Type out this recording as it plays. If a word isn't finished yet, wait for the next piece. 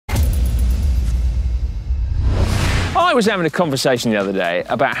I was having a conversation the other day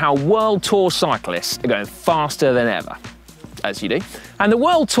about how World Tour cyclists are going faster than ever, as you do. And the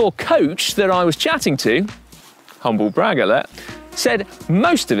World Tour coach that I was chatting to, humble brag alert, said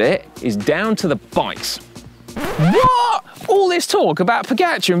most of it is down to the bikes. What? All this talk about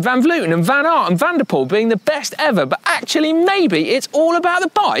Pogacar and Van Vleuten and Van Aert and Van der Poel being the best ever, but actually maybe it's all about the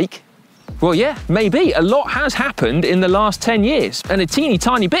bike? Well, yeah, maybe. A lot has happened in the last 10 years, and a teeny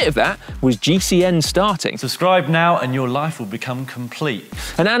tiny bit of that was GCN starting. Subscribe now and your life will become complete.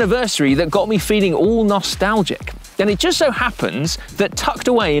 An anniversary that got me feeling all nostalgic. And it just so happens that tucked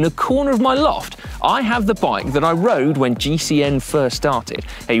away in a corner of my loft, I have the bike that I rode when GCN first started.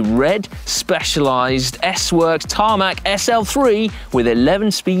 A red Specialized S-Works Tarmac SL3 with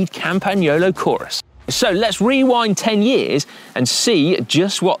 11-speed Campagnolo Chorus. So let's rewind 10 years and see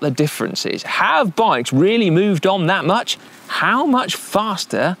just what the difference is. Have bikes really moved on that much? How much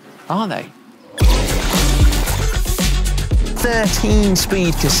faster are they?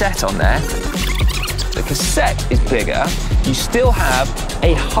 13-speed cassette on there. The cassette is bigger. You still have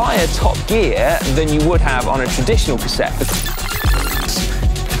a higher top gear than you would have on a traditional cassette.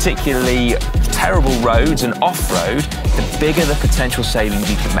 Particularly terrible roads and off-road, the bigger the potential savings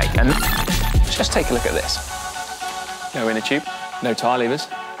you can make. And just take a look at this. No inner tube, no tyre levers.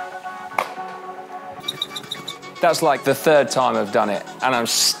 That's like the third time I've done it, and I'm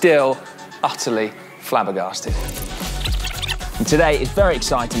still utterly flabbergasted. And today is very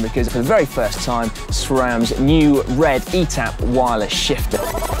exciting because for the very first time, SRAM's new red ETAP wireless shifter.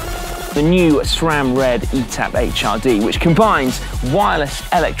 The new SRAM Red ETAP HRD, which combines wireless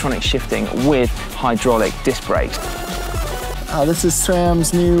electronic shifting with hydraulic disc brakes. Oh, this is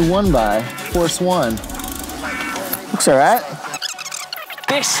SRAM's new 1x, Force 1. Looks all right.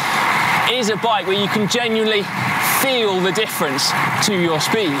 This is a bike where you can genuinely feel the difference to your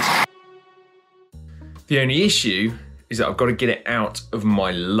speed. The only issue is that I've got to get it out of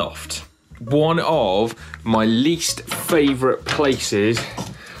my loft. One of my least favourite places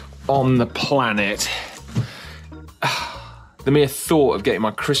on the planet. The mere thought of getting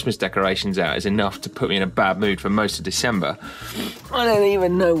my Christmas decorations out is enough to put me in a bad mood for most of December. I don't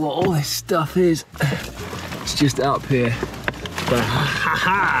even know what all this stuff is. It's just up here. But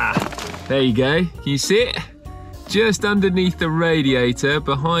there you go. Can you see it? Just underneath the radiator,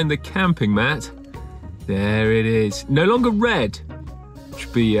 behind the camping mat. There it is. No longer red, which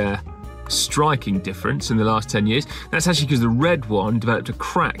would be a striking difference in the last 10 years. That's actually because the red one developed a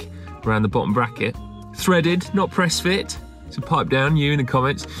crack around the bottom bracket. Threaded, not press fit. So pipe down, you in the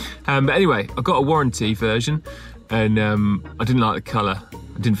comments. But anyway, I got a warranty version, and I didn't like the colour.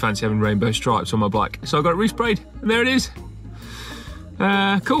 I didn't fancy having rainbow stripes on my bike, so I got it resprayed, and there it is.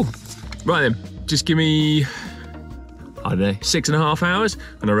 Cool. Right then, just give me, I don't know, 6.5 hours,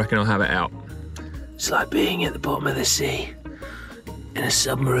 and I reckon I'll have it out. It's like being at the bottom of the sea in a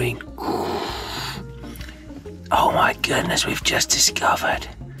submarine. Oh my goodness, we've just discovered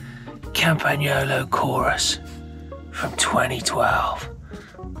Campagnolo Chorus from 2012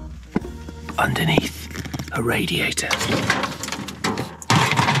 underneath a radiator.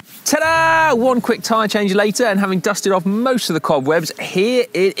 Ta-da! One quick tyre change later, and having dusted off most of the cobwebs, here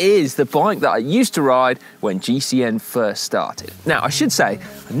it is, the bike that I used to ride when GCN first started. Now, I should say,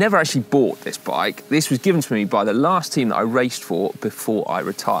 I never actually bought this bike. This was given to me by the last team that I raced for before I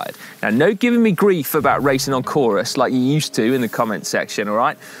retired. Now, no giving me grief about racing on Chorus like you used to in the comments section, all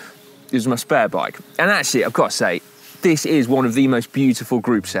right? It was my spare bike. And actually, I've got to say, this is one of the most beautiful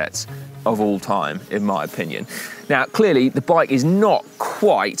group sets of all time, in my opinion. Now, clearly, the bike is not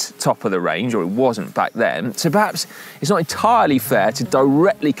quite top of the range, or it wasn't back then, so perhaps it's not entirely fair to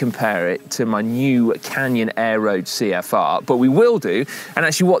directly compare it to my new Canyon Aeroad CFR, but we will do, and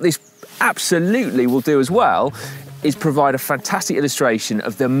actually what this absolutely will do as well is provide a fantastic illustration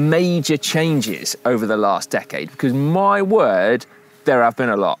of the major changes over the last decade, because my word, there have been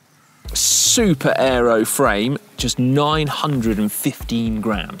a lot. Super aero frame, just 915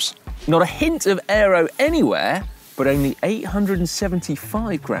 grams. Not a hint of aero anywhere, but only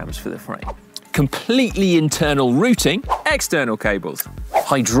 875 grams for the frame. Completely internal routing, external cables,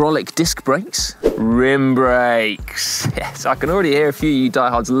 hydraulic disc brakes, rim brakes. Yes, I can already hear a few of you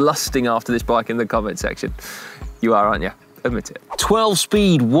diehards lusting after this bike in the comment section. You are, aren't you? Admit it.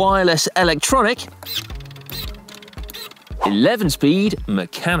 12-speed wireless electronic, 11-speed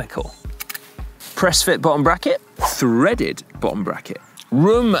mechanical. Press fit bottom bracket, threaded bottom bracket.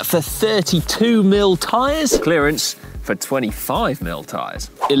 Room for 32mm tyres, clearance for 25mm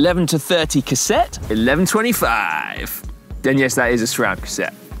tyres. 11 to 30 cassette, 1125. Then yes, that is a SRAM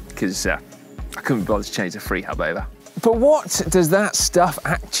cassette, because I couldn't be bothered to change the free hub over. But what does that stuff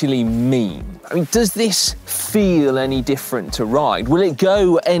actually mean? I mean, does this feel any different to ride? Will it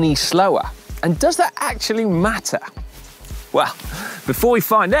go any slower? And does that actually matter? Well, before we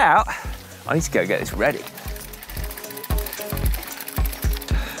find out, I need to go get this ready.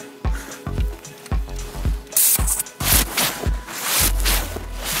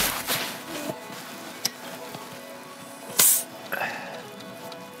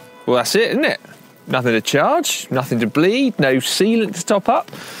 Well, that's it, isn't it? Nothing to charge, nothing to bleed, no sealant to top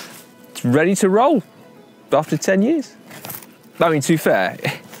up. It's ready to roll after 10 years. I mean, to be fair,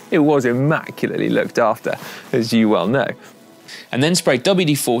 it was immaculately looked after, as you well know. And then spray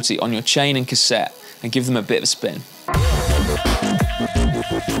WD-40 on your chain and cassette and give them a bit of a spin.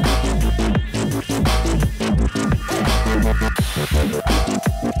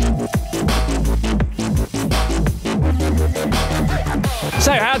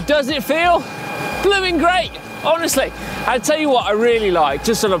 So how does it feel? Blooming great, honestly. I'll tell you what I really like,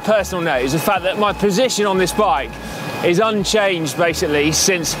 just on a personal note, is the fact that my position on this bike is unchanged basically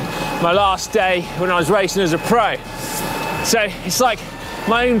since my last day when I was racing as a pro. So it's like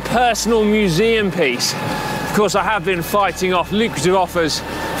my own personal museum piece. Of course, I have been fighting off lucrative offers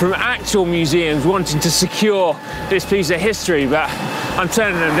from actual museums wanting to secure this piece of history, but I'm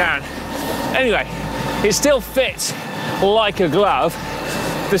turning them down. Anyway, it still fits like a glove.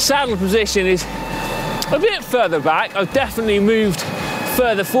 The saddle position is a bit further back. I've definitely moved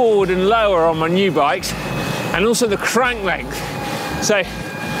further forward and lower on my new bikes, and also the crank length. So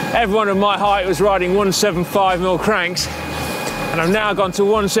everyone of my height was riding 175mm cranks, and I've now gone to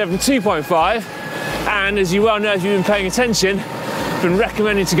 172.5, and as you well know if you've been paying attention, I've been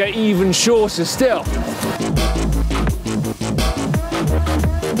recommending to go even shorter still.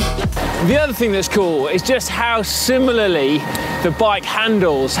 The other thing that's cool is just how similarly the bike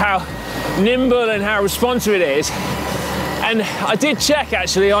handles, how nimble and how responsive it is. And I did check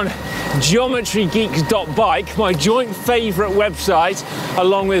actually on geometrygeeks.bike, my joint favourite website,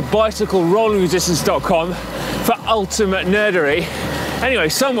 along with bicyclerolling-resistance.com for ultimate nerdery. Anyway,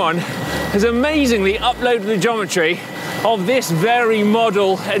 someone has amazingly uploaded the geometry of this very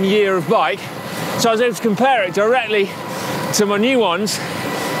model and year of bike, so I was able to compare it directly to my new ones,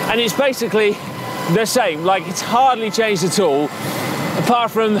 and it's basically the same. Like, it's hardly changed at all,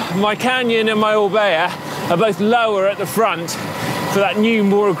 apart from my Canyon and my Orbea are both lower at the front for that new,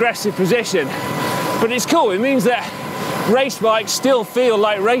 more aggressive position. But it's cool, it means that race bikes still feel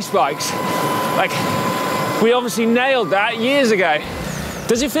like race bikes. Like, we obviously nailed that years ago.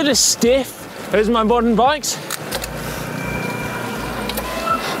 Does it feel as stiff as my modern bikes?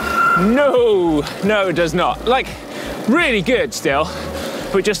 No, it does not. Like, really good still,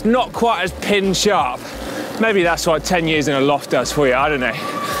 but just not quite as pin sharp. Maybe that's what 10 years in a loft does for you, I don't know.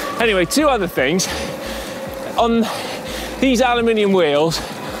 Anyway, two other things. On these aluminium wheels,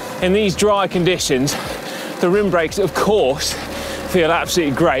 in these dry conditions, the rim brakes, of course, feel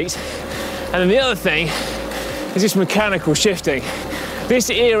absolutely great. And then the other thing is this mechanical shifting. This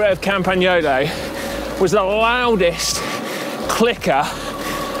era of Campagnolo was the loudest clicker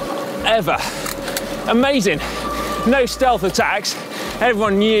ever. Amazing. No stealth attacks.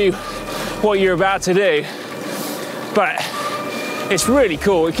 Everyone knew what you're about to do. But it's really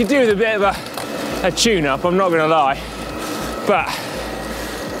cool. It could do with a bit of a tune-up, I'm not gonna lie. But,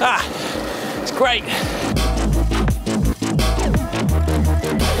 it's great.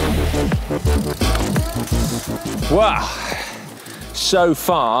 Wow, so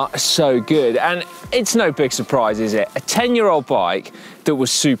far, so good. And it's no big surprise, is it? A 10-year-old bike that was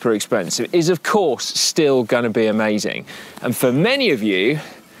super expensive is, of course, still gonna be amazing. And for many of you,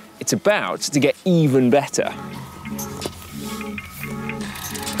 it's about to get even better.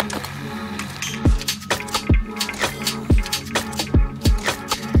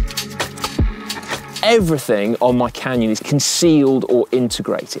 Everything on my Canyon is concealed or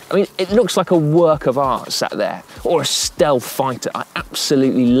integrated. I mean, it looks like a work of art sat there, or a stealth fighter. I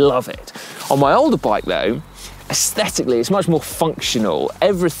absolutely love it. On my older bike though, aesthetically, it's much more functional.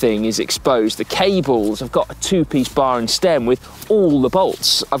 Everything is exposed. The cables, I've got a two-piece bar and stem with all the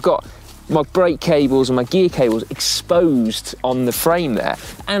bolts. I've got my brake cables and my gear cables exposed on the frame there.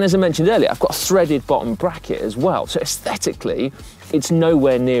 And as I mentioned earlier, I've got a threaded bottom bracket as well. So aesthetically, it's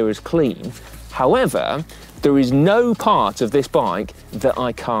nowhere near as clean. However, there is no part of this bike that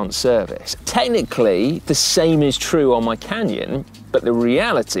I can't service. Technically, the same is true on my Canyon, but the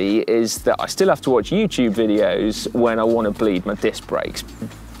reality is that I still have to watch YouTube videos when I want to bleed my disc brakes.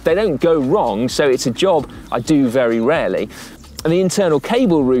 They don't go wrong, so it's a job I do very rarely. And the internal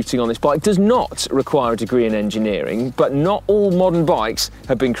cable routing on this bike does not require a degree in engineering, but not all modern bikes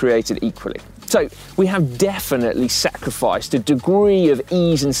have been created equally. So we have definitely sacrificed a degree of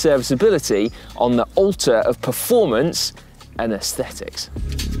ease and serviceability on the altar of performance and aesthetics.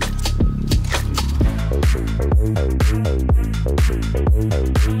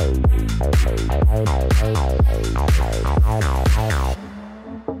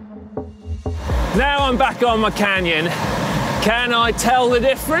 Now I'm back on my Canyon. Can I tell the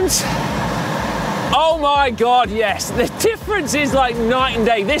difference? Oh my God, yes. The difference is like night and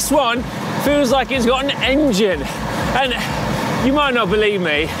day. This one feels like it's got an engine. And you might not believe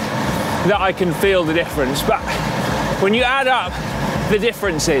me that I can feel the difference, but when you add up the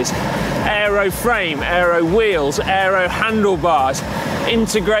differences, aero frame, aero wheels, aero handlebars,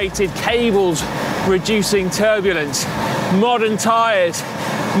 integrated cables reducing turbulence, modern tyres,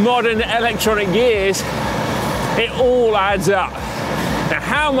 modern electronic gears, it all adds up. Now,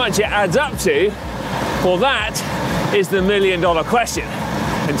 how much it adds up to, well, that is the million-dollar question.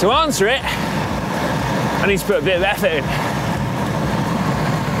 And to answer it, I need to put a bit of effort in.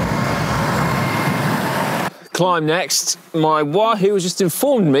 Climb next. My wahoo has just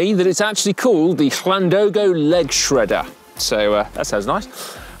informed me that it's actually called the Hlandogo Leg Shredder. So that sounds nice.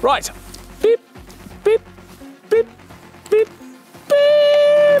 Right. Beep, beep, beep, beep,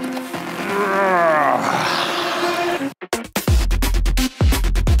 beep. Oh.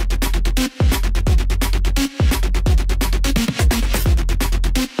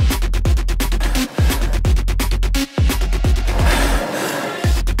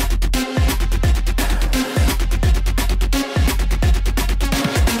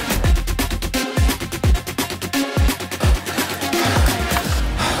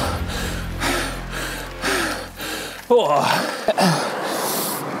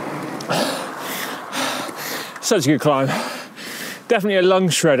 Such a good climb. Definitely a lung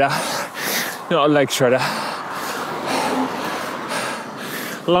shredder, not a leg shredder.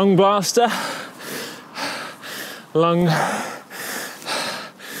 Lung blaster, lung,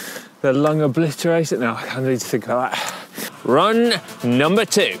 the lung obliterator. No, I can't need to think of that. Run number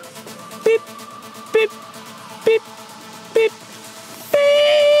 2. Beep, beep, beep, beep, beep.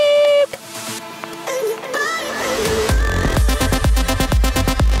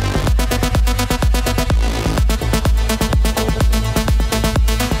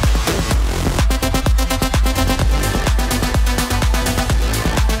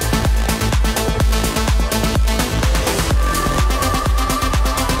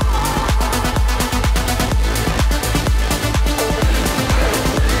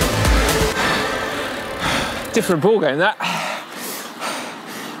 Different ball game, that.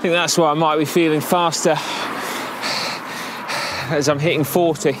 I think that's why I might be feeling faster as I'm hitting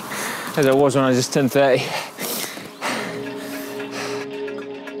 40 as I was when I just turned 30.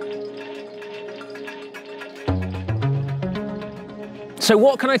 So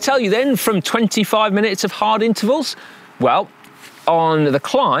what can I tell you then from 25 minutes of hard intervals? Well, on the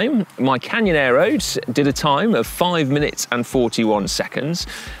climb, my Canyon Aeroad did a time of 5 minutes and 41 seconds.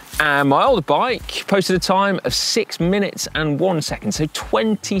 And my older bike posted a time of 6 minutes and 1 second, so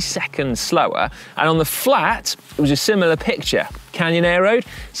 20 seconds slower. And on the flat, it was a similar picture. Canyon Aeroad,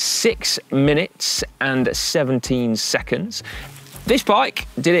 6 minutes and 17 seconds. This bike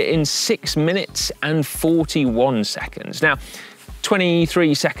did it in 6 minutes and 41 seconds. Now,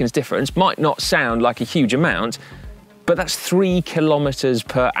 23 seconds difference might not sound like a huge amount, but that's 3 kilometers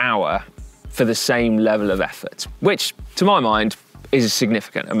per hour for the same level of effort, which, to my mind, is a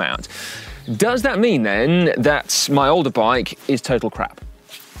significant amount. Does that mean then that my older bike is total crap?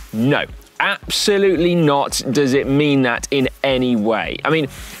 No, absolutely not does it mean that in any way. I mean,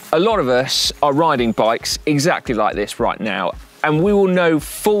 a lot of us are riding bikes exactly like this right now, and we will know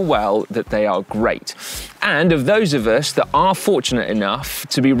full well that they are great. And of those of us that are fortunate enough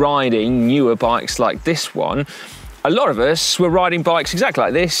to be riding newer bikes like this one, a lot of us were riding bikes exactly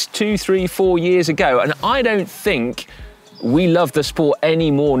like this 2, 3, 4 years ago, and I don't think we love the sport any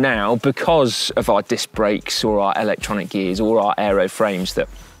more now because of our disc brakes or our electronic gears or our aero frames that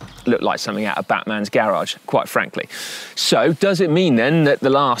look like something out of Batman's garage, quite frankly. So does it mean then that the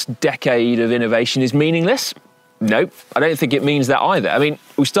last decade of innovation is meaningless? Nope, I don't think it means that either. I mean,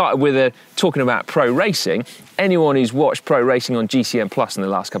 we started with talking about pro racing. Anyone who's watched pro racing on GCN Plus in the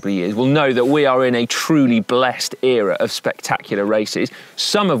last couple of years will know that we are in a truly blessed era of spectacular races,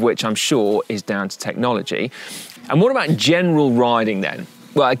 some of which I'm sure is down to technology. And what about general riding then?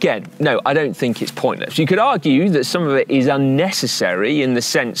 Well, again, no, I don't think it's pointless. You could argue that some of it is unnecessary in the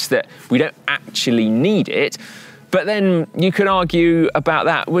sense that we don't actually need it, but then you could argue about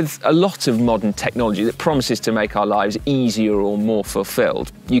that with a lot of modern technology that promises to make our lives easier or more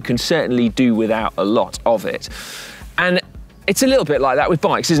fulfilled. You can certainly do without a lot of it. And it's a little bit like that with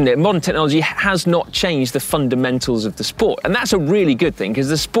bikes, isn't it? Modern technology has not changed the fundamentals of the sport, and that's a really good thing because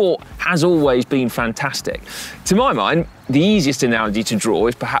the sport has always been fantastic. To my mind, the easiest analogy to draw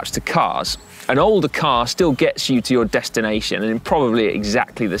is perhaps to cars. An older car still gets you to your destination and probably at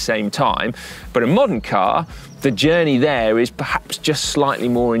exactly the same time, but a modern car, the journey there is perhaps just slightly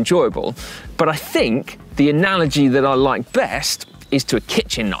more enjoyable. But I think the analogy that I like best is to a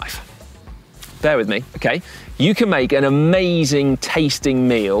kitchen knife. Bear with me, okay? You can make an amazing tasting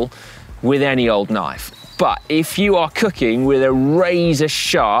meal with any old knife. But if you are cooking with a razor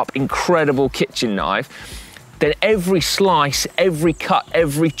sharp, incredible kitchen knife, then every slice, every cut,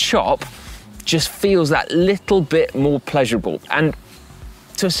 every chop just feels that little bit more pleasurable. And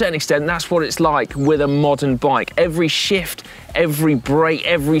to a certain extent, that's what it's like with a modern bike. Every shift, every brake,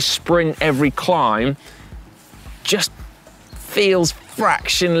 every sprint, every climb just feels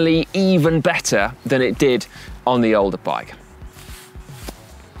fractionally even better than it did on the older bike.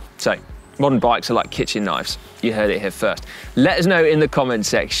 So, modern bikes are like kitchen knives. You heard it here first. Let us know in the comment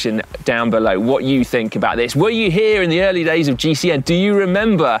section down below what you think about this. Were you here in the early days of GCN? Do you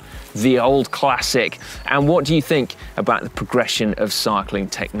remember the old classic? And what do you think about the progression of cycling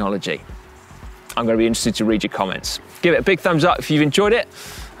technology? I'm going to be interested to read your comments. Give it a big thumbs up if you've enjoyed it.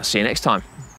 I'll see you next time.